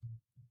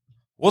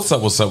What's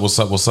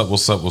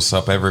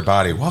up,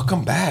 everybody?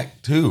 Welcome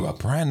back to a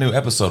brand new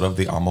episode of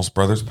the Almost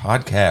Brothers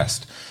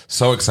podcast.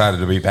 So excited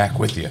to be back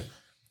with you.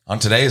 On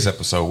today's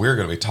episode, we're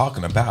going to be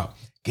talking about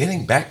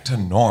getting back to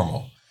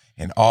normal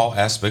in all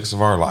aspects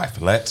of our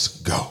life.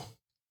 Let's go.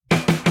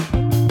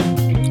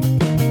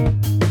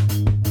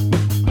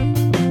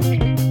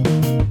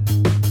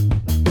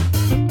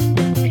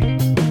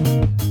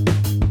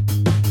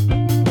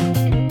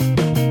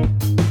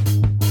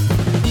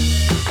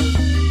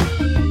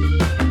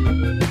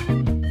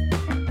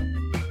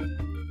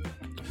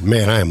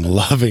 Man, I am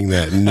loving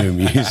that new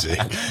music.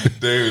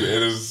 Dude,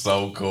 it is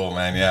so cool,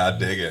 man. Yeah, I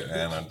dig it,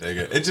 man. I dig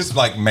it. It just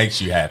like makes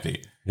you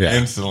happy. Yeah.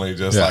 Instantly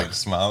just like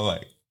smile.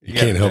 Like you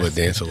can't help but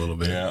dance a little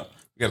bit. Yeah.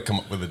 You got to come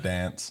up with a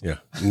dance. Yeah.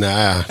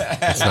 Nah,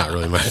 that's not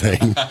really my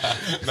thing.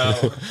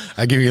 No.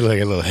 I give you like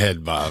a little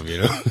head bob, you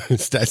know. I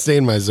stay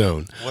in my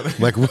zone.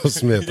 Like Will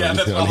Smith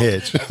on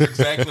Hitch. That's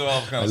exactly what I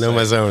was going to say. I know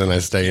my zone and I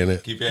stay in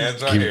it. Keep your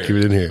hands right here. Keep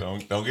it in here.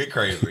 Don't get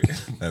crazy.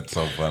 That's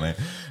so funny.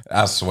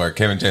 I swear,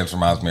 Kevin James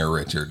reminds me of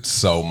Richard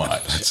so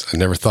much. I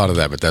never thought of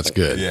that, but that's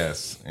good.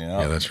 Yes.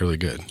 Yeah, that's really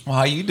good. Well,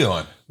 how you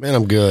doing? Man,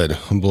 I'm good.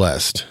 I'm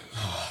blessed.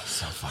 Oh,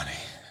 so funny.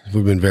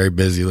 We've been very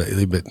busy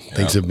lately, but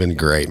things have been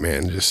great,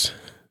 man.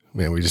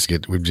 We've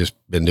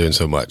just been doing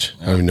so much.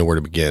 I don't even know where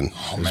to begin.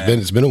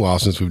 It's been a while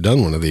since we've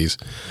done one of these.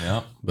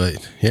 Yeah. But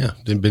yeah,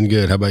 it's been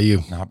good. How about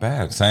you? Not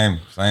bad. Same.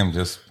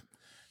 Just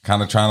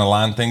kind of trying to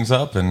line things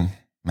up, and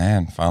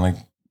man, finally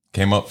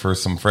came up for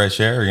some fresh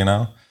air, you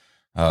know.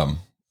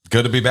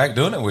 Good to be back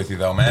doing it with you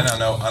though, man. I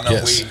know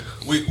Yes.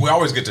 we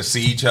always get to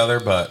see each other,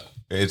 but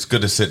it's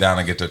good to sit down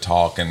and get to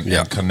talk and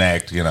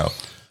connect, you know.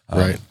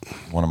 Right.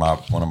 One of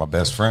my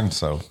best friends,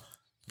 so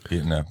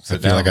getting to sit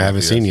I feel down like I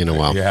haven't seen you in a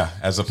while. Yeah,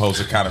 as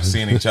opposed to kind of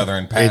seeing each other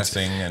in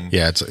passing and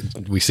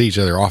we see each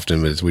other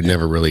often, but we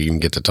never really even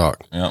get to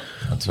talk. yeah,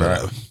 that's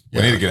right.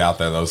 We need to get out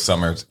there those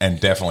summers and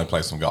definitely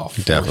play some golf.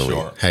 Definitely.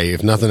 For sure. Hey,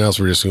 if nothing else,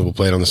 we're just going to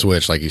play it on the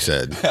Switch, like you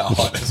said.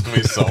 Oh, it's gonna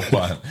be so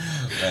fun,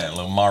 man. A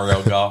little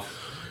Mario golf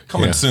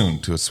coming soon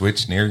to a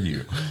Switch near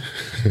you.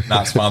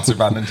 Not sponsored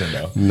by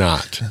Nintendo.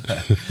 Not.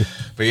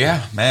 But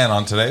yeah, man.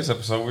 On today's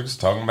episode, we're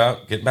just talking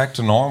about getting back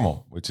to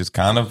normal, which is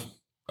kind of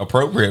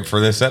appropriate for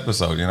this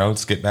episode. You know,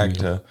 let's get back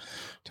to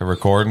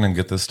recording and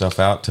get this stuff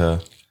out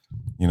to,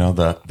 you know,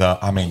 the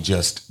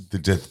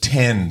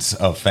tens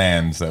of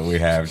fans that we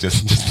have.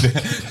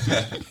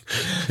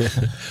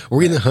 Are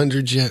we in the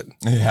hundreds yet?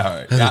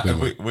 Yeah,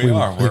 we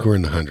are. I think we're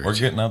in the hundreds. We're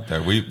getting up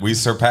there. We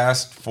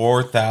surpassed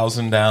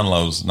 4,000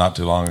 downloads not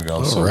too long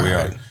ago. So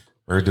right.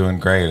 we're doing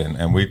great.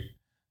 And we,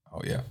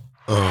 oh yeah.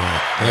 Oh,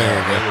 There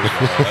we go.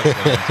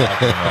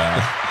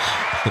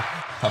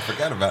 That's what I'm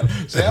talking about.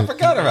 I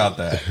forgot about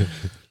that.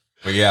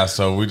 But yeah,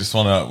 so we just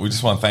want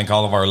to thank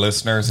all of our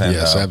listeners, and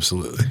yes,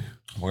 absolutely.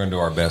 we're gonna do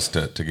our best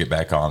to get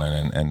back on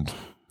it and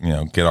you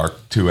know, get our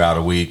 2 out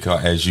a week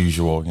as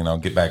usual. You know,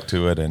 get back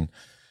to it, and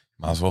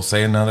might as well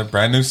say another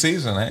brand new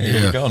season. Hey,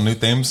 here we go, new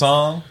theme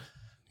song.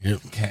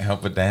 Yep. Can't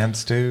help but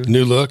dance to.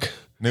 New look.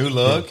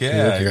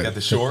 Yeah. You got the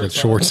shorts.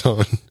 Shorts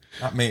on.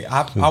 Not me.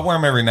 I wear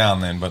them every now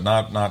and then, but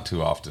not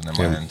too often.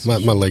 My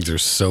legs are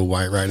so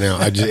white right now.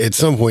 At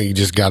some point, you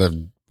just got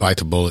to bite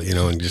the bullet, you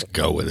know, and just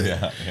go with it.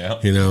 Yeah.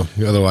 You know,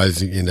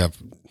 otherwise you end up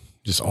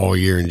just all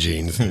year in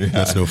jeans.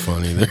 That's no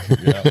fun either.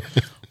 Yeah.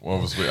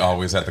 We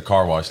always at the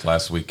car wash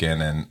last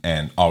weekend,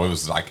 and it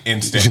was like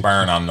instant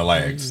burn on the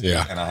legs.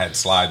 Yeah. And I had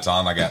slides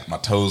on. My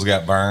toes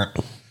got burnt.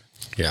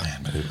 Yeah.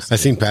 Man, but I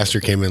seen Pastor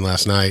came in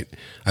last night.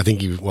 I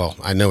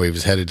know he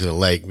was headed to the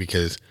lake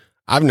because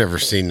I've never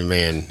seen the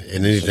man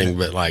in anything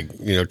but like,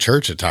 you know,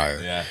 church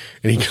attire. Yeah.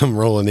 And he come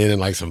rolling in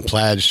like some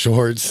plaid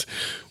shorts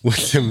with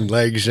some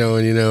legs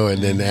showing, you know,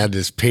 and then had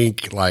this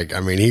pink, like, I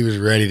mean, he was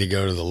ready to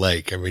go to the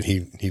lake. I mean,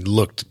 he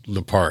looked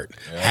the part,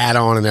 hat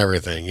on and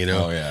everything, you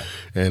know. Oh yeah.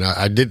 And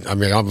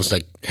I almost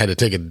like had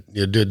to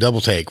do a double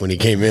take when he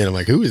came in. I'm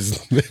like, who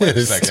is this? Wait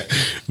a second.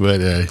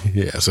 But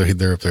so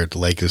they're up there at the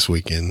lake this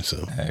weekend.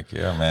 So Heck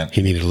yeah, man.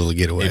 he needed a little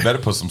getaway. You better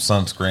put some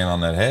sunscreen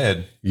on that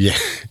head. Yeah.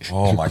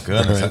 Oh my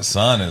goodness, that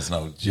sun is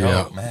no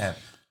joke, man.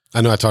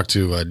 I know I talked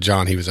to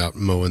John. He was out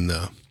mowing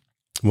the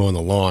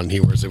lawn. He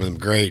wears them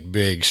great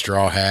big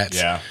straw hats.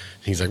 Yeah.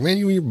 He's like, man,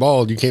 you're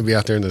bald. You can't be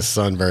out there in the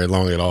sun very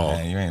long at all.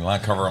 Man, you ain't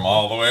like cover them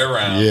all the way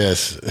around.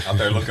 Yes. Out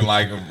there looking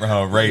like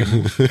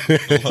Raiden.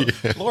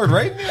 Lord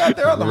Raiden, you out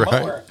there on the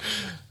mower.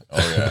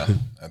 Oh yeah,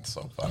 that's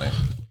so funny.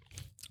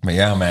 But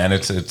yeah, man,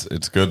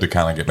 it's good to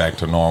kind of get back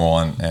to normal,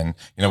 and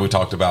you know, we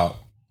talked about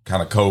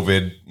kind of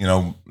COVID, you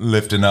know,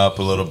 lifting up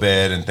a little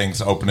bit and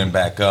things opening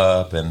back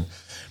up, and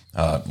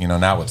you know,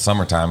 now it's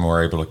summertime,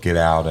 we're able to get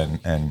out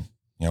and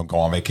you know, go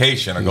on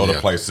vacation or go to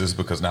places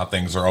because now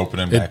things are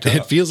opening back up.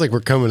 It feels like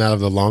we're coming out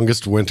of the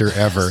longest winter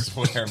ever. I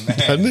swear,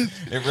 man,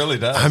 it really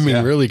does. I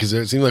mean, really, because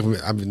it seems like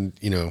I've been,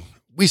 you know,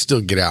 we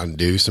still get out and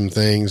do some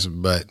things,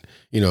 but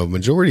you know,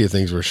 majority of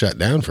things were shut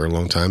down for a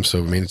long time. So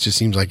I mean, it just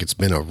seems like it's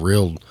been a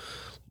real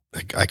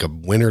like a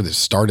winter that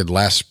started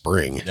last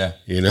spring. Yeah,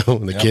 you know,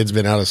 the kids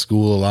been out of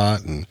school a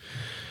lot, and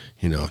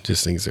you know,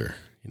 just things are,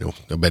 you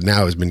know, but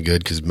now it's been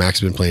good because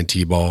Mac's been playing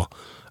t-ball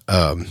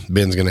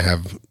Ben's going to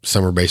have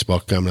summer baseball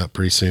coming up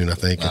pretty soon. I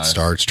think it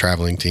starts,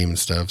 traveling team and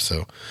stuff.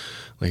 So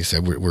like I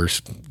said, we're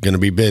going to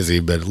be busy,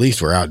 but at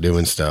least we're out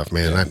doing stuff,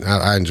 man. Yeah.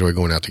 I enjoy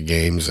going out to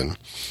games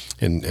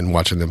and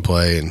watching them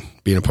play and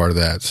being a part of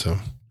that. So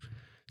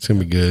it's going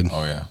to be good.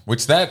 Oh yeah.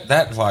 Which that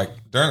like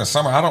during the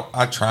summer,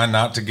 I try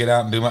not to get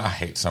out and do I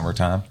hate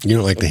summertime. You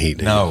don't like the heat,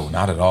 do you? No,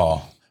 not at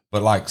all.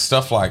 But like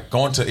stuff like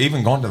going to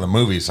the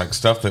movies, like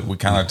stuff that we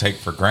kind of take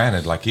for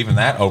granted, like even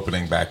that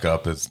opening back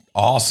up is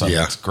awesome.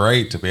 Yeah. It's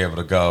great to be able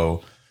to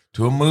go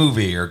to a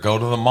movie or go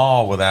to the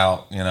mall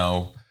without,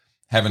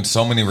 having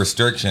so many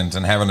restrictions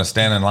and having to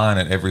stand in line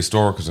at every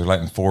store because they're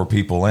letting 4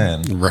 people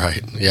in.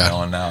 Right.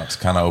 Yeah. And now it's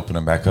kind of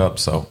opening back up.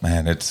 So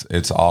man,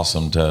 it's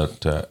awesome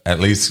to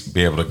at least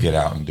be able to get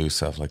out and do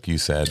stuff like you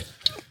said.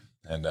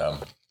 And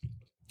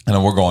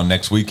we're going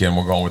next weekend.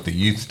 We're going with the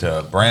youth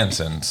to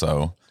Branson.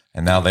 So.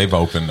 And now they've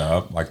opened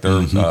up, like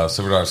they're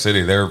Silver Dollar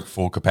City. They're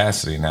full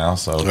capacity now.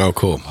 So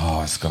cool.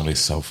 Oh, it's gonna be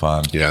so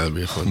fun. Yeah, that'll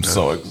be a fun. I'm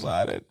so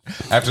excited.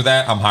 After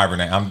that, I'm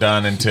hibernating. I'm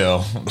done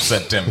until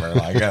September.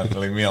 Like,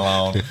 leave me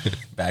alone.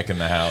 Back in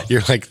the house.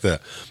 You're like the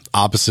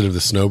opposite of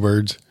the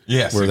snowbirds.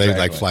 Yes, where they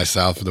like fly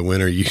south for the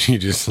winter. You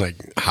just like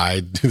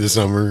hide through the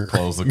summer.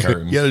 Close the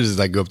curtain. Yeah, just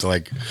like go up to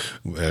like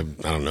I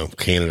don't know,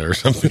 Canada or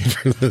something.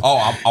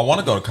 I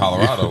want to go to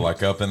Colorado,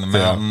 like up in the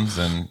mountains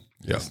and.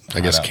 Yeah, I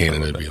guess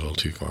Canada would be a little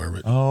too far.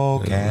 But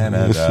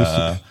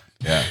Canada.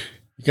 Yeah,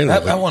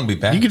 that wouldn't be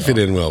bad. You could fit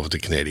in well with the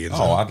Canadians.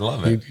 Oh, I'd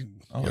love it.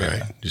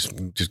 Right.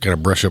 Just kind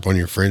of brush up on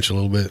your French a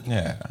little bit.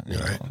 Yeah,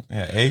 right.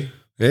 Yeah, hey,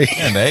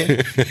 and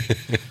yeah,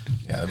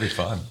 that'd be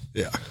fun.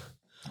 Yeah,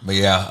 but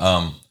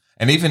yeah,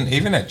 and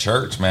even at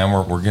church,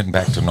 man, we're getting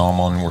back to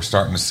normal, and we're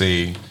starting to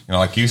see,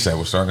 like you said,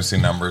 we're starting to see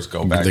numbers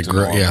go back to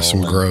normal. Yeah,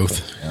 some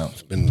growth. Yeah.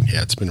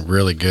 It's been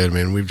really good,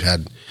 man. We've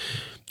had.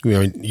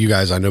 You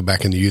guys, I know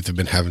back in the youth have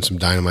been having some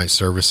dynamite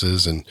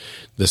services, and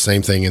the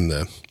same thing in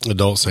the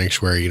adult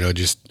sanctuary.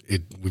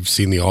 We've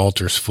seen the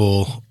altars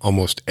full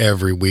almost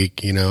every week.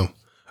 I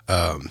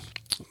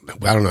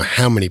don't know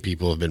how many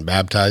people have been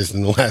baptized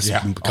in the last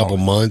couple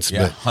months,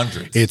 but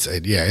hundreds. It's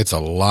a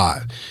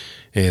lot,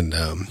 and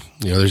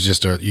there's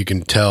just you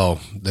can tell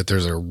that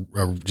there's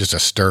just a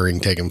stirring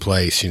taking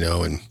place.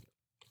 And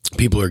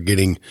people are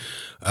getting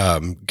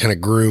kind of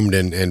groomed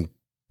and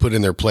put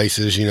in their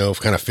places,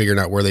 kind of figuring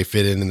out where they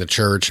fit in the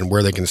church and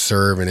where they can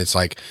serve. And it's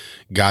like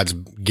God's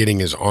getting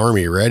his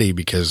army ready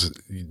because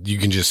you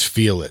can just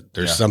feel it.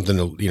 There's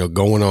something,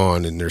 going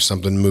on, and there's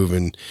something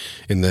moving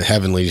in the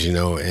heavenlies,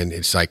 and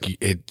it's like,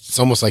 it's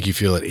almost like you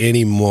feel at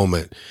any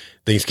moment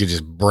things could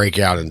just break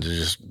out into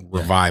just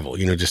revival,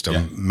 just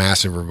a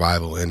massive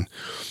revival. And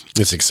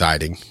it's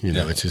exciting,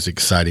 it's just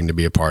exciting to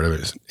be a part of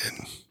it.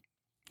 And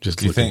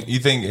you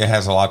think it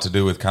has a lot to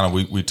do with kind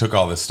of we took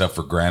all this stuff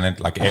for granted,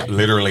 like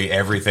literally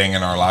everything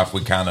in our life.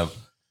 We kind of,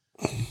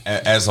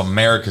 as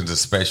Americans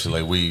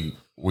especially,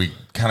 we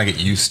kind of get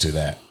used to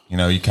that.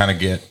 You kind of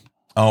get,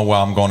 oh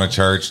well, I'm going to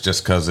church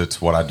just because it's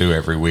what I do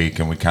every week,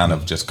 and we kind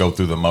of just go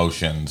through the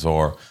motions,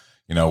 or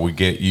we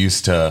get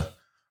used to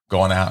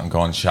going out and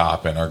going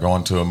shopping or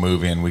going to a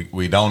movie, and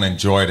we don't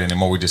enjoy it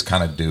anymore. We just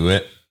kind of do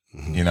it.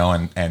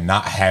 And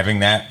not having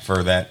that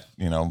for that,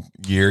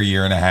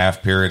 year and a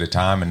half period of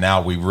time. And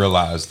now we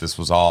realize this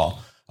was all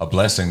a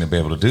blessing to be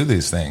able to do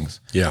these things.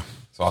 Yeah.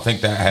 So I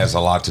think that has a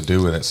lot to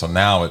do with it. So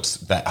now it's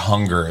that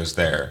hunger is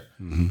there,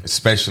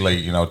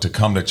 especially, to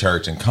come to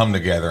church and come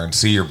together and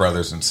see your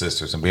brothers and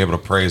sisters and be able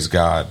to praise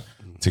God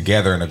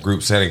together in a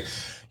group setting.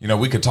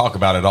 We could talk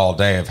about it all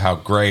day of how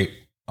great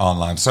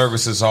online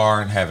services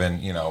are and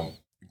having,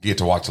 get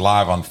to watch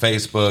live on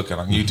Facebook and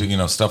on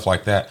YouTube, stuff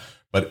like that.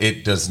 But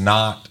it does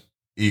not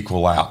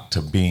equal out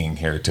to being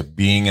here, to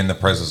being in the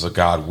presence of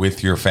God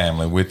with your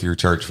family, with your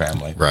church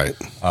family. Right.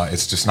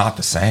 It's just not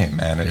the same,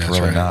 man. It's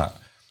really not.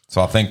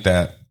 So I think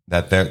that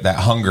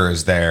hunger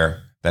is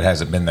there that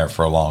hasn't been there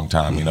for a long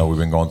time. We've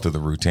been going through the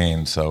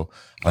routine. So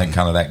I think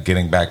kind of that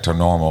getting back to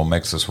normal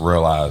makes us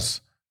realize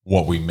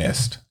what we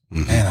missed.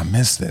 Man, I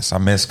miss this. I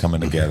miss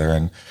coming together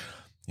and,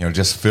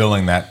 just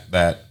feeling that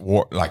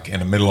like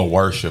in the middle of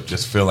worship,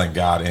 just feeling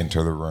God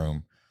enter the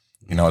room.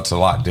 It's a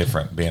lot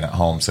different being at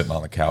home, sitting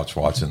on the couch,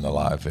 watching the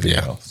live video.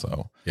 Yeah.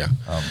 So,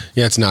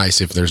 it's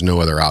nice if there's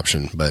no other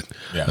option, but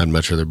I'd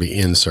much rather be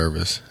in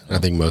service. I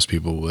think most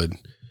people would.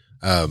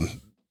 Another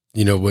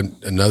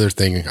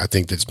thing I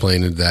think that's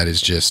playing into that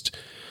is just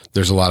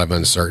there's a lot of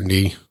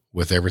uncertainty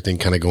with everything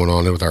kind of going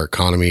on with our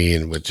economy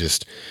and with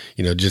just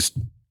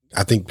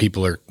I think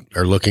people are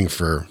looking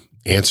for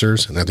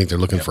answers, and I think they're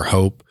looking for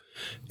hope.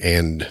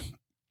 And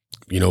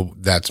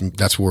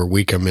that's where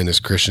we come in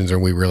as Christians,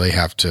 and we really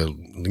have to,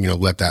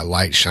 let that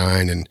light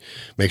shine and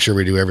make sure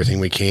we do everything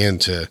we can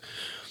to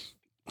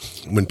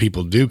when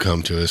people do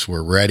come to us,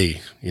 we're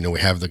ready. We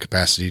have the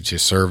capacity to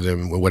serve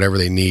them with whatever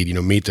they need,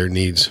 meet their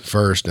needs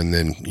first, and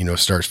then,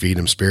 start feeding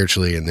them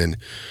spiritually. And then,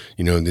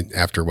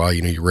 after a while,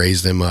 you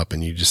raise them up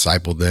and you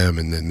disciple them,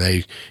 and then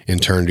they in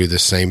turn do the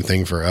same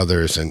thing for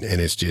others. And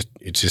it's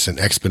just an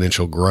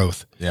exponential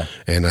growth. Yeah.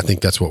 And I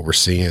think that's what we're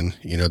seeing,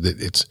 that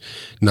it's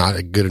not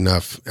good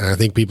enough. And I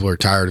think people are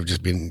tired of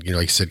just being,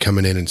 like you said,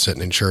 coming in and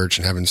sitting in church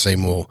and having the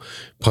same old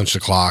punch the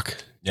clock.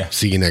 Yeah.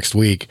 See you next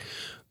week.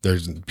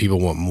 There's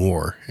people want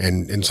more.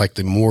 And it's like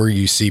the more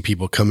you see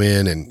people come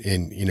in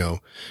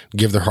and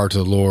give their heart to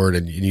the Lord,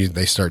 and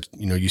they start,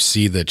 you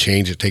see the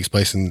change that takes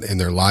place in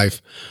their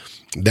life,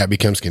 that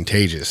becomes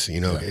contagious.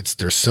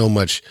 There's so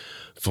much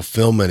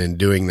fulfillment in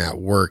doing that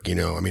work.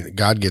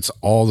 God gets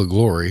all the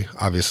glory,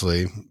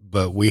 obviously,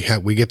 but we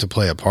get to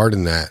play a part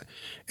in that.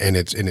 And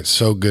it's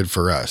so good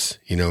for us.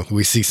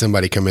 We see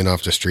somebody come in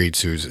off the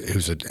streets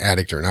who's an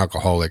addict or an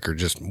alcoholic or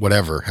just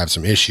whatever, have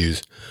some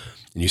issues,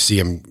 and you see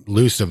him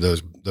loose of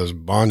those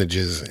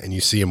bondages, and you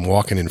see him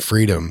walking in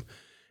freedom,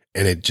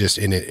 and it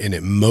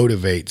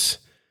motivates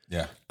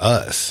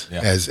us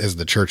as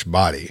the church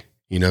body,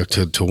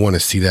 to want to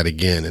see that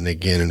again and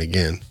again and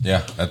again.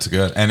 Yeah, that's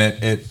good.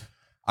 And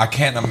I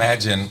can't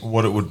imagine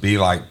what it would be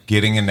like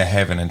getting into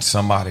heaven and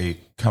somebody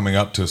coming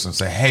up to us and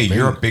say, "Hey,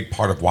 you're a big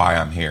part of why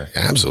I'm here."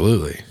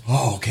 Absolutely.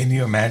 Oh, can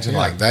you imagine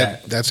like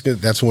that? That's good.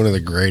 That's one of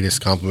the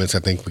greatest compliments I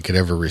think we could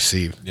ever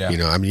receive. Yeah.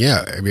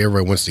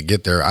 Everybody wants to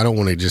get there. I don't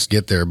want to just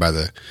get there by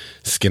the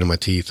skin of my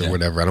teeth or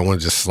whatever. I don't want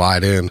to just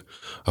slide in.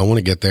 I want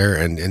to get there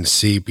and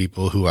see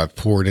people who I've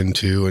poured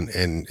into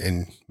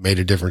and made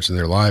a difference in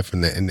their life.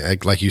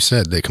 And like you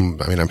said, they come,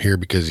 I'm here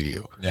because of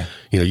you. Yeah.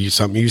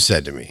 Something you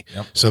said to me,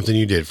 something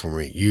you did for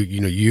me.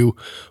 You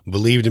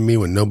believed in me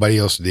when nobody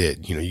else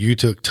did. You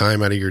took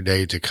time out of your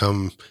day to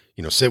come,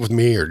 sit with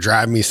me or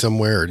drive me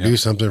somewhere or do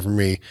something for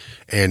me.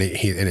 And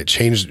it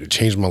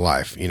changed my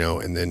life,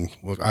 and then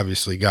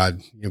obviously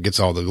God gets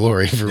all the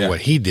glory for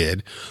what he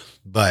did.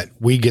 But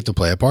we get to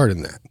play a part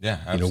in that. Yeah,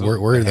 absolutely.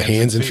 We're the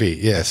hands and feet.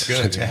 Yes,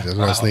 that's what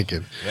I was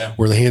thinking. Yeah.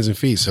 We're the hands and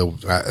feet. So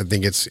I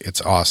think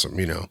it's awesome.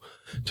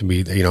 To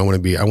be, I want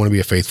to be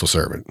a faithful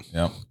servant.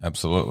 Yeah,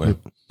 absolutely.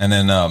 And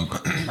then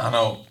I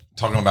know,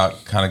 talking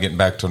about kind of getting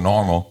back to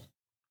normal,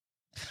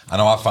 I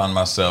know I find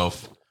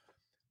myself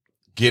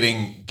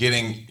getting.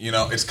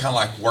 It's kind of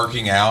like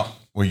working out,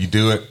 where you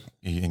do it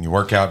and you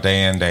work out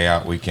day in, day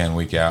out, week in,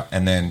 week out,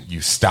 and then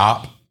you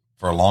stop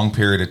for a long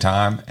period of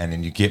time, and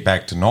then you get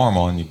back to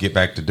normal and you get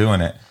back to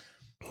doing it,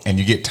 and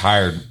you get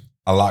tired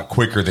a lot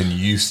quicker than you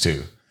used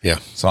to. Yeah.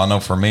 So I know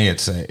for me,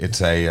 it's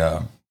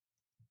a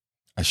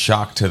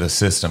shock to the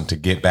system to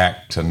get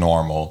back to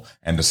normal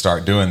and to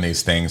start doing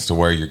these things to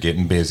where you're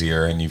getting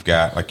busier, and you've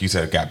got, like you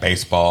said, got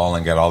baseball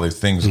and got all these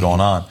things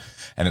going on.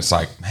 And it's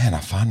like, man, I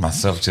find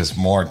myself just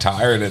more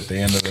tired at the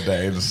end of the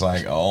day. It's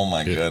like, oh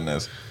my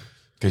goodness.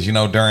 Cause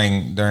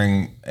during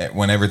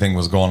when everything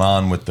was going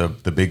on with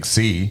the big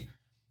C,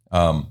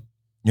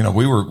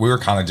 we were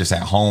kind of just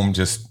at home,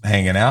 just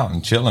hanging out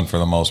and chilling for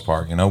the most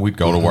part. We'd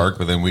go to work,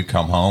 but then we'd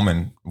come home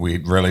and we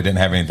really didn't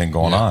have anything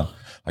going on.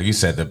 Like you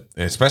said,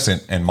 especially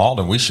in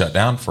Malden, we shut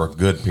down for a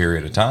good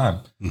period of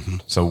time.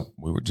 So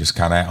we were just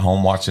kind of at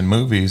home watching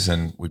movies,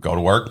 and we'd go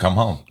to work, come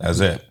home.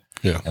 That's it.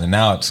 Yeah. And then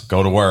now it's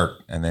go to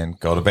work and then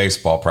go to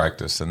baseball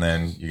practice. And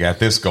then you got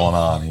this going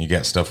on, and you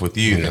got stuff with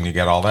you and you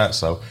got all that.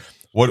 So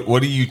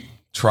what do you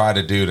try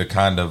to do to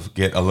kind of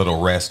get a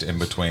little rest in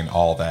between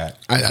all that?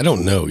 I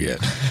don't know yet.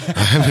 I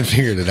haven't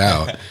figured it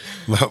out.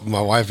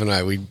 My wife and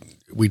I,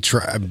 we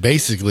try.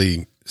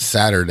 Basically,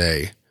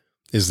 Saturday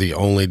is the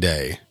only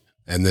day,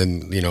 and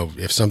then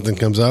if something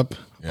comes up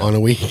on a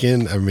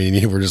weekend,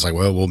 we're just like,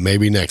 well,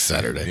 maybe next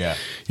Saturday.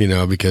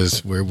 Yeah.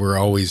 Because we're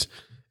always,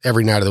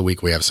 every night of the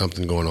week we have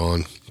something going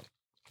on.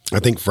 I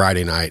think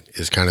Friday night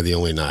is kind of the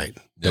only night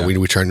that we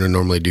try to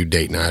normally do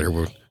date night, or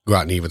we'll go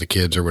out and eat with the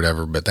kids or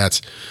whatever, but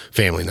that's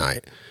family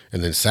night.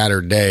 And then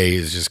Saturday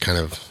is just kind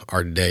of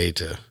our day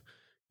to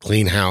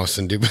clean house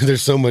and do, but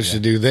there's so much to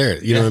do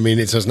there. You know what I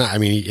mean? So it's not,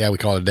 we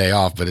call it a day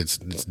off, but it's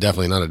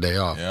definitely not a day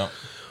off. Yeah.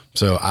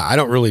 So I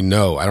don't really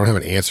know. I don't have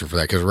an answer for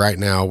that, because right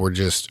now we're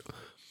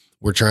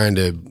trying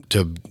to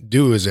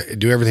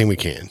do everything we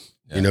can,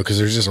 because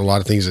there's just a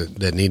lot of things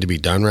that need to be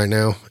done right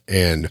now.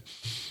 And,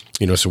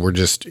 so we're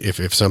just,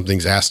 if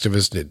something's asked of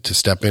us to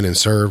step in and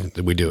serve,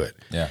 then we do it.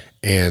 Yeah.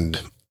 And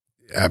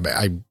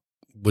I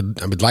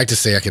would like to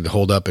say I could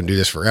hold up and do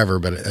this forever,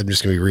 but I'm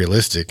just going to be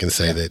realistic and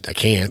say that I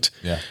can't.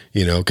 Yeah.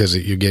 Because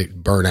you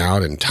get burnt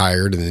out and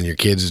tired, and then your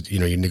kids,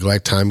 you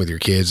neglect time with your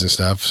kids and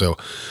stuff. So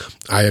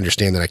I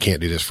understand that I can't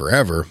do this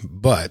forever,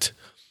 but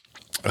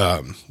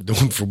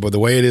the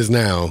way it is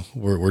now,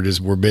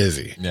 we're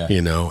busy.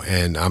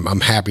 And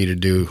I'm happy to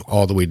do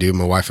all that we do.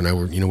 My wife and I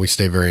we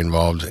stay very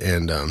involved,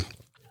 and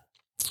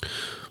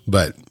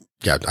but.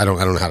 Yeah, I don't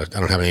know I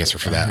don't have an answer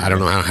for that. I don't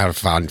know how to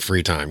find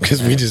free time,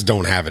 because we just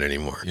don't have it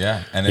anymore.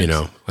 Yeah. And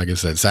like I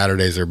said,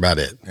 Saturdays are about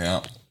it.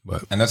 Yeah.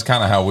 And that's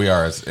kind of how we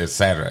are is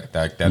Saturday.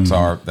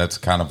 That's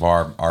kind of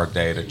our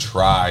day to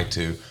try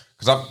to,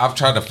 because I've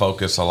tried to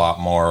focus a lot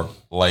more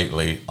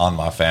lately on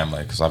my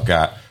family, because I've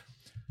got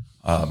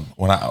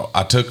when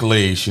I took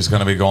Lee, she's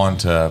going to be going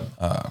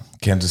to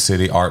Kansas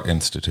City Art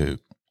Institute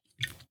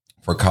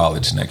for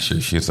college next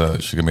year. She's going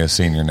to be a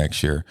senior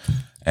next year.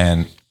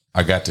 And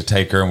I got to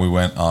take her, and we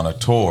went on a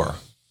tour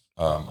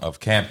of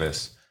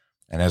campus.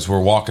 And as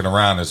we're walking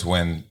around is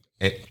when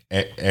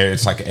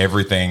it's like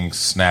everything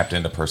snapped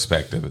into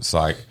perspective. It's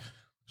like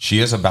she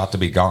is about to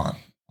be gone.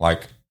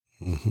 Like,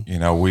 you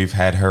know, we've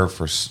had her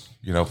for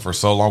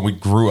so long. We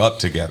grew up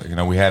together. You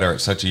know, we had her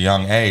at such a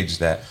young age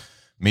that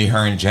me,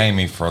 her, and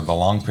Jamie, for the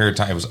long period of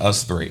time, it was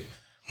us three.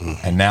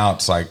 And now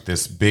it's like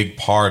this big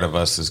part of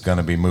us is going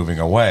to be moving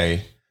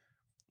away.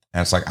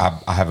 And it's like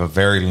I have a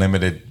very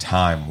limited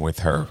time with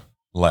her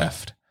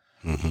left.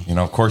 You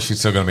know, of course, she's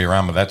still going to be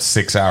around, but that's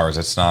 6 hours.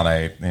 It's not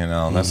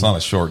that's not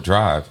a short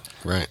drive.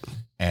 Right.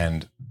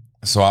 And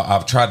so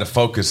I've tried to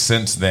focus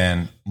since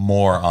then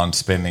more on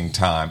spending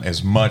time,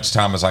 as much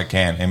time as I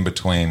can in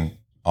between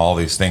all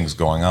these things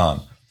going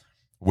on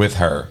with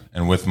her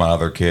and with my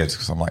other kids.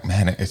 Because I'm like,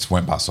 man, it's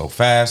went by so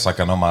fast. Like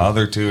I know my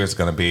other two, it's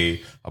going to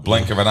be a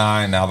blink of an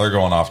eye, and now they're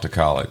going off to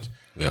college.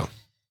 Yeah.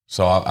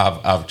 So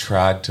I've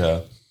tried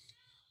to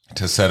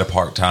set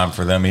apart time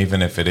for them,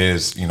 even if it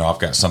is, you know, I've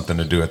got something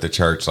to do at the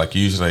church. Like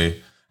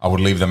usually I would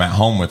leave them at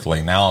home with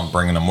Lee. Now I'm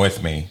bringing them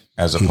with me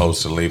as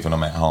opposed to leaving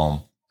them at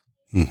home.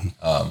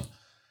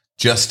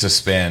 Just to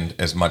spend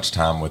as much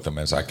time with them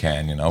as I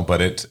can, you know,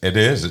 but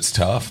it's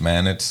tough,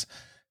 man.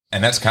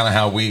 And that's kind of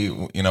how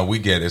we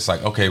get, it's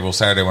like, okay, well,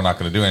 Saturday, we're not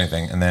going to do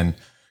anything. And then,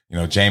 you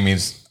know,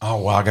 Jamie's,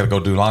 oh, well, I got to go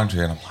do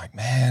laundry. And I'm like,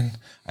 man,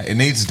 it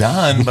needs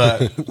done,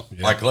 but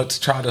like, let's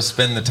try to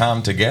spend the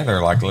time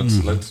together. Like, let's,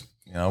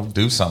 you know,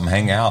 do something,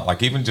 hang out,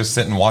 like even just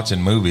sitting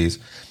watching movies.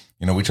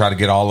 You know, we try to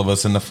get all of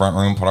us in the front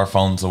room, put our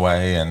phones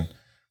away, and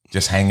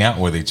just hang out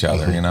with each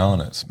other, you know,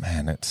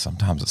 and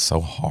sometimes it's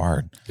so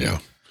hard. Yeah.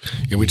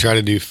 Yeah. We try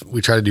to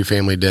do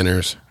family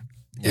dinners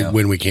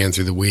when we can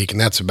through the week. And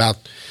that's about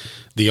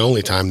the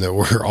only time that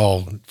we're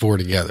all four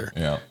together.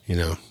 Yeah. You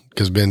know,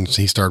 because Ben,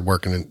 he started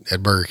working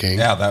at Burger King.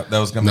 Yeah. That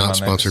was going to be not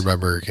sponsored by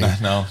Burger King.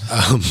 No.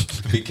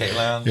 BK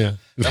Lounge. Yeah.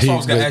 That's what I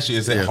was going to ask you.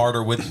 Is it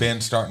harder with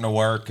Ben starting to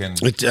work? And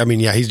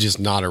he's just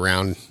not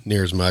around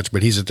near as much,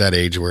 but he's at that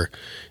age where,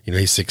 you know,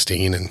 he's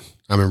 16. And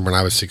I remember when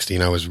I was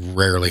 16, I was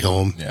rarely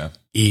home. Yeah.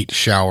 Eat,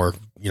 shower,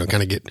 you know,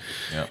 kind of get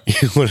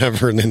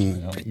whatever, and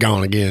then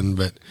gone again.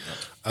 But,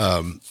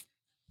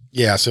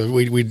 so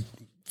we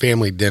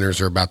family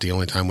dinners are about the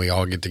only time we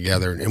all get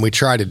together, and we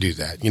try to do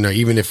that, you know,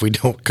 even if we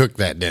don't cook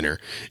that dinner,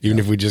 even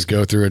if we just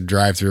go through a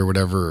drive-through or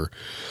whatever, or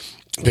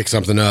pick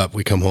something up,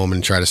 we come home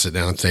and try to sit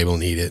down at the table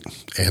and eat it.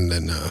 And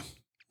then,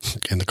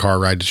 in the car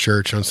ride to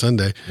church on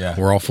Sunday,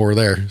 we're all four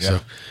there. Yeah.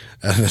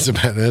 So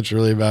that's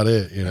really about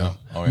it, you know.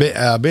 Yeah. Oh,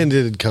 yeah. Ben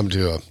did come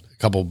to a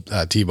couple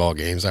T-ball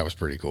games. That was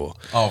pretty cool.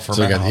 Oh, for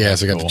me. I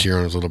got to cheer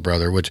on his little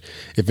brother, which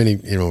if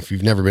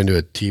you've never been to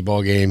a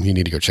T-ball game, you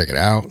need to go check it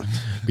out,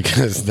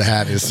 because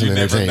that is some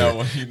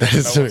entertainment. That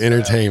is some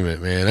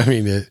entertainment, man. I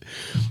mean,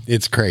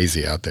 it's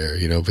crazy out there,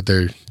 you know, but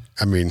they're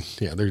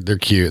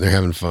cute. They're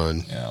having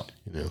fun. Yeah.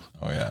 You know.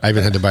 Oh yeah. I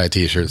even had to buy a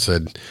T-shirt that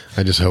said,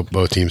 "I just hope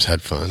both teams had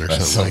fun," or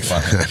That's something so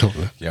like funny. that. I don't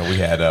know. Yeah, we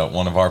had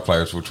one of our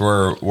players, which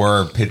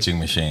we're a pitching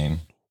machine,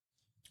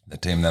 the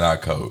team that I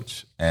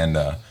coach, and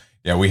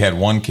we had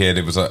one kid.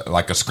 It was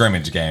like a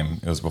scrimmage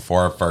game. It was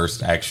before our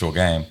first actual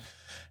game,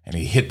 and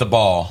he hit the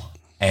ball,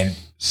 and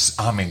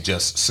I mean,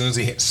 just as soon as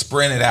he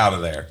sprinted out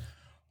of there,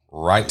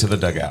 right to the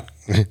dugout,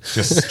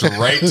 just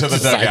straight to the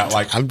dugout.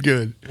 Like, I'm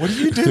good. What are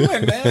you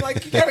doing, man?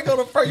 Like, you got to go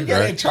to first. You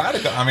got to try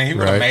to go. I mean, he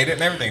would have made it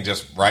and everything,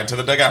 just right to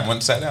the dugout and went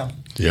and sat down.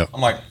 Yeah. I'm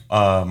like,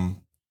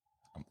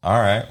 all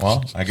right,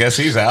 well, I guess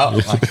he's out.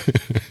 Like,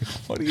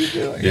 what are you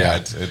doing? Yeah,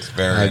 it's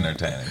very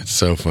entertaining. It's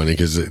so funny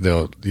because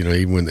they'll, you know,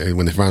 even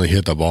when they finally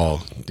hit the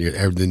ball,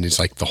 everything, it's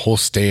like the whole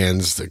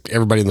stands,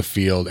 everybody in the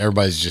field,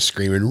 everybody's just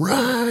screaming,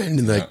 "Run!"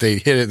 And like they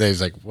hit it, and they're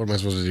like, "What am I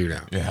supposed to do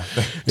now?" Yeah,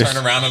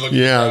 turn around and look.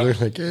 Yeah, they're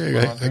like,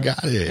 "Yeah, I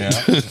got it."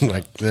 Yeah.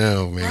 Like,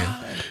 no,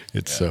 man,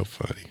 it's so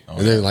funny. Oh,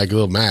 and then like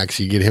little Max,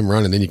 you get him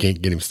running, then you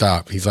can't get him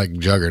stopped. He's like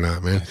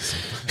Juggernaut, man.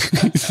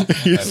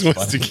 He just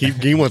wants to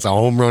he wants a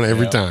home run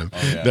every time.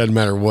 Oh, yeah. Doesn't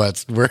matter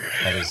what's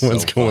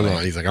going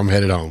on. He's like, I'm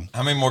headed home.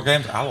 How many more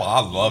games? I'd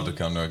love to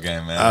come to a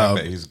game,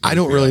 man. I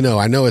don't really know.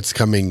 I know it's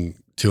coming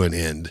to an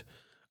end.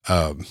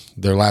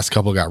 Their last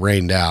couple got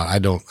rained out.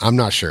 I'm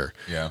not sure.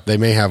 Yeah. They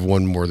may have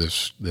one more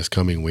this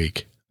coming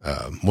week.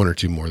 One or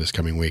two more this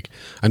coming week.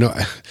 I know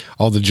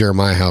all the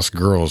Jeremiah House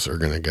girls are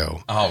going to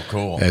go. Oh,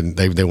 cool. And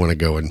they want to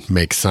go and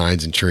make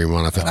signs and cheer him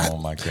on. I thought, oh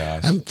my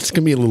gosh, it's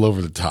going to be a little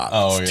over the top.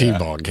 Oh, it's a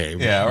T-ball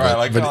game. Yeah,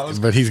 right.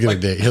 But he's going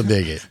to dig. He'll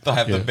dig it. They'll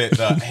have the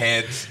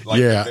heads, like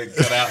the big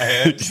cutout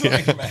heads.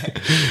 Like, man.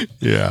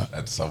 Yeah.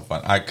 That's so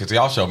fun. Because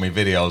y'all showed me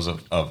videos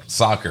of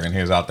soccer, and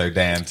he was out there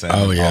dancing.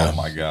 Oh, yeah. Oh,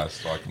 my gosh.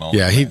 So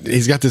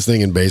he's got this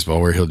thing in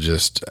baseball where he'll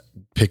just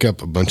pick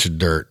up a bunch of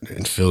dirt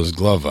and fill his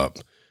glove up.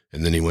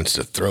 And then he wants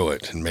to throw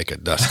it and make a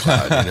dust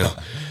cloud, you know.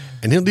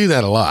 And he'll do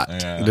that a lot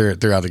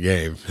throughout the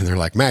game. And they're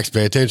like, Max,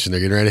 pay attention.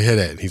 They're getting ready to hit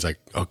it. And he's like,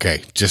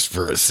 okay, just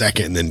for a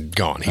second, and then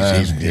gone.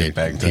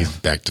 He's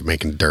back to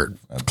making dirt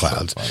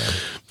clouds.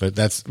 So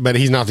but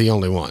he's not the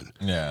only one.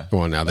 Yeah. Come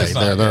on now.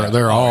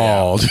 They're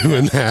all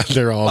doing that.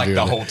 They're all doing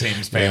the that. whole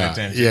team's paying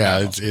attention.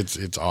 Yeah,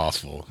 it's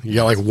awful. You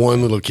got like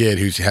one little kid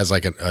who has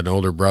like an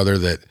older brother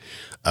that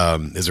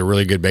is a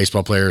really good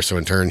baseball player. So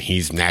in turn,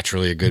 he's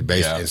naturally a good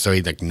baseball. And so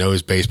he like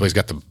knows baseball. He's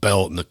got the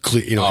belt and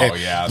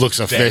the looks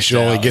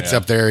official. He gets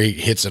up there, he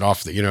hits it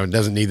off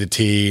doesn't need the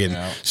tee and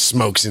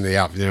smokes in the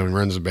out, and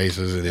runs the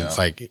bases. And it's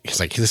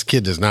like this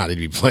kid does not need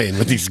to be playing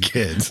with these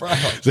kids. Right.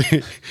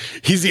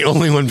 He's the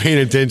only one paying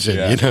attention,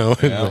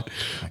 But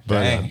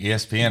dang,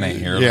 ESPN ain't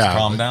here. Let's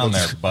calm down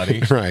there,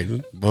 buddy.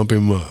 Right. Bump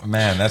him up.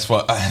 Man, that's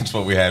what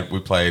we had. We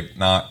played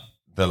not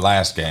the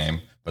last game,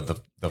 but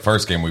the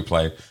first game we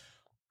played.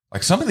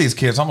 Like some of these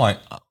kids, I'm like,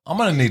 I'm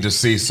going to need to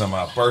see some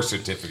birth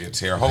certificates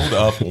here. Hold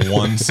up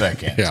 1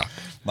 second.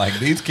 Like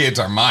these kids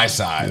are my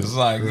size. It's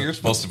like, you're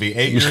supposed to be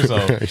 8 years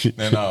old.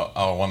 Then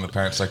one of the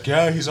parents like,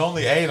 yeah, he's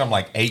only 8. I'm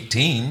like,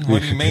 18?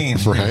 What do you mean?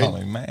 Right. I'm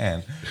like,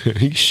 man.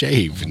 He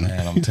shaved.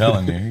 Man, I'm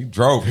telling you, he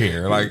drove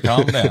here. Like,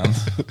 calm down.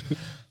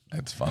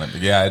 That's funny.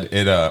 But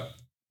yeah,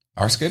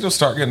 our schedules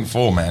start getting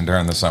full, man,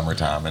 during the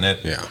summertime. And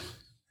it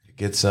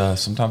gets,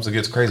 sometimes it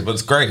gets crazy, but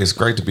it's great. It's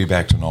great to be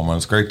back to normal.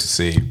 It's great to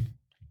see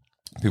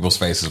people's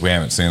faces we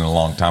haven't seen in a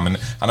long time. And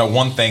I know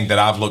one thing that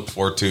I've looked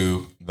forward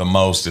to the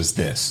most is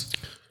this,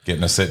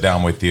 getting to sit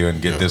down with you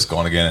and get this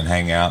going again and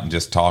hang out and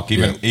just talk,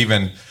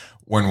 even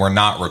when we're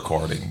not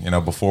recording,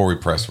 before we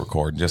press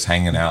record, just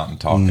hanging out and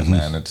talking,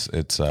 man. It's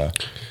good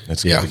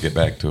to get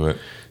back to it.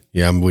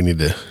 Yeah. We need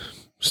to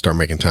start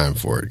making time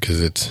for it.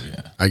 Cause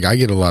I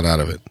get a lot out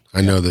of it. I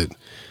know that,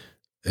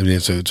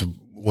 it's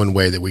one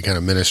way that we kind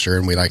of minister,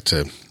 and we like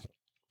to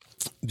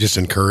just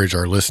encourage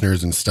our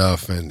listeners and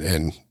stuff.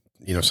 And,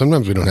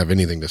 sometimes we don't have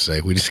anything to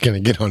say. We just kind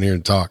of get on here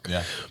and talk.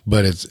 Yeah.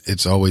 But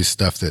it's always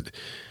stuff that,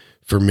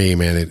 for me,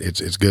 man,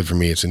 it's good for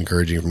me. It's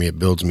encouraging for me. It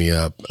builds me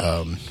up.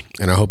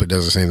 And I hope it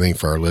does the same thing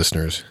for our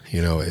listeners. I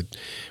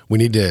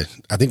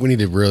think we need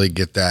to really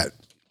get that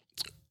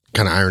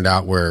kind of ironed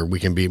out where we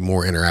can be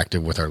more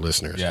interactive with our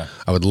listeners. Yeah.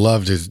 I would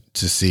love to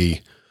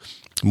see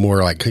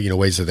more like,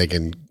 ways that they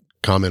can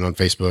comment on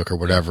Facebook or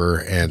whatever,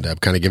 and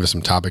kind of give us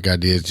some topic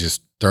ideas,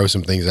 just throw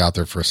some things out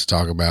there for us to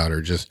talk about,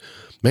 or just,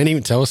 man,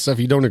 even tell us stuff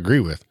you don't agree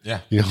with. Yeah.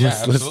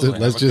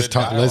 Let's just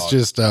talk. Let's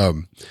just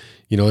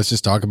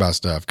talk about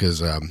stuff.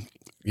 Cause,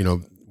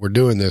 we're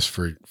doing this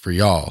for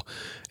y'all,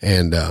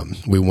 and,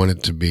 we want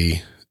it to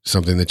be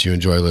something that you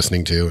enjoy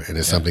listening to, and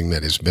it's something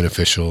that is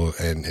beneficial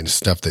and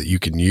stuff that you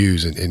can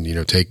use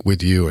and take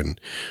with you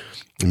and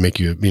make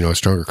you, a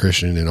stronger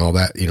Christian and all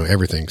that,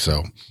 everything.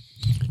 So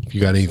if you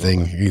got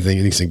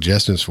any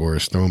suggestions for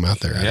us, throw them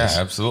out there.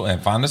 Absolutely.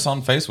 And find us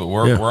on Facebook.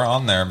 We're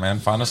on there, man.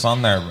 Find us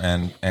on there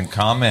and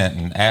comment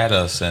and add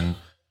us. And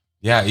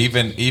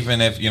even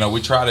if,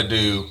 we try to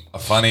do a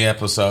funny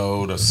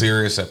episode, a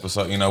serious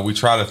episode, we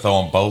try to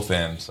throw them both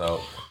in.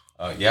 So,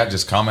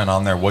 just comment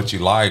on there what you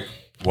like,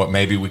 what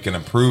maybe we can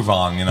improve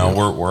on.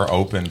 We're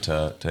open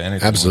to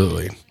anything.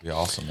 Absolutely. It'd be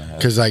awesome to have.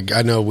 Because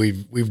I know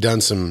we've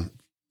done some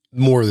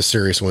more of the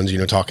serious ones,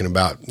 talking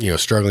about,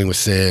 struggling with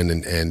sin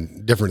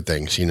and different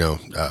things,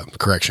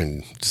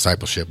 correction,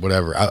 discipleship,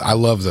 whatever. I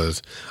love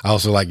those. I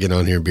also like getting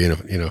on here and being,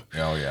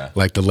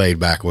 like the laid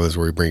back ones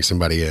where we bring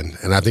somebody in.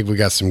 And I think we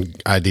got some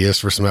ideas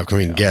for some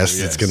upcoming guests.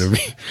 Yes.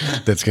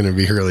 That's going to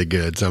be really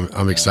good. So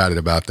I'm excited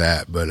about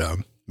that. But,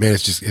 man,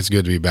 it's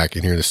good to be back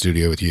in here in the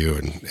studio with you.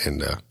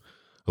 And I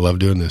love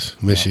doing this.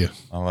 Miss you.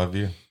 I love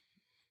you.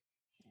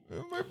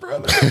 My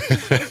brother.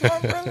 My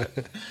brother.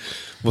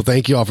 Well,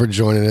 thank you all for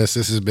joining us.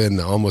 This has been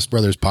the Almost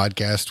Brothers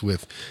podcast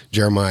with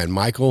Jeremiah and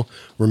Michael.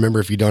 Remember,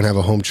 if you don't have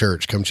a home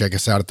church, come check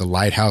us out at the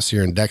Lighthouse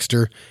here in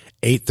Dexter,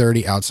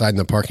 8:30 outside in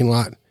the parking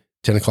lot,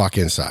 10 o'clock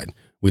inside.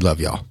 We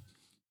love y'all.